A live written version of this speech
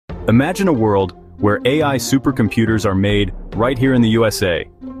Imagine a world where AI supercomputers are made right here in the USA.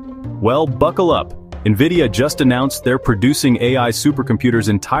 Well, buckle up. Nvidia just announced they're producing AI supercomputers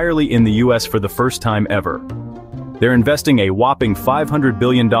entirely in the US for the first time ever. They're investing a whopping $500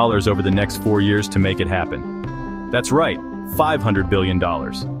 billion over the next 4 years to make it happen. That's right, $500 billion.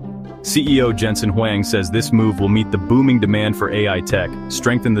 CEO Jensen Huang says this move will meet the booming demand for AI tech,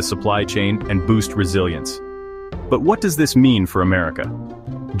 strengthen the supply chain, and boost resilience. But what does this mean for America?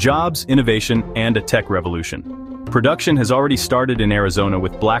 Jobs, innovation, and a tech revolution. Production has already started in Arizona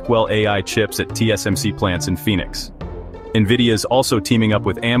with Blackwell AI chips at TSMC plants in Phoenix. Nvidia is also teaming up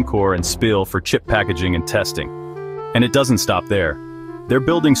with Amkor and Spill for chip packaging and testing. And it doesn't stop there. They're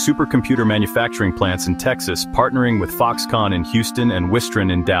building supercomputer manufacturing plants in Texas, partnering with Foxconn in Houston and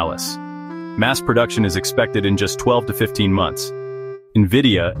Wistron in Dallas. Mass production is expected in just 12 to 15 months.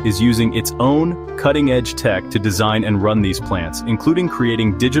 Nvidia is using its own cutting-edge tech to design and run these plants, including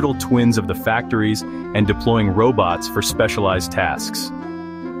creating digital twins of the factories and deploying robots for specialized tasks.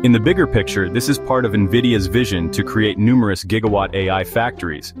 In the bigger picture, this is part of Nvidia's vision to create numerous gigawatt AI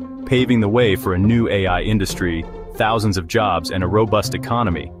factories, paving the way for a new AI industry, thousands of jobs, and a robust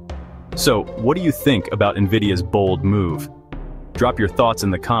economy. So, what do you think about Nvidia's bold move? Drop your thoughts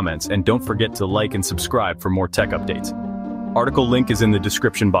in the comments and don't forget to like and subscribe for more tech updates. Article link is in the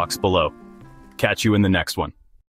description box below. Catch you in the next one.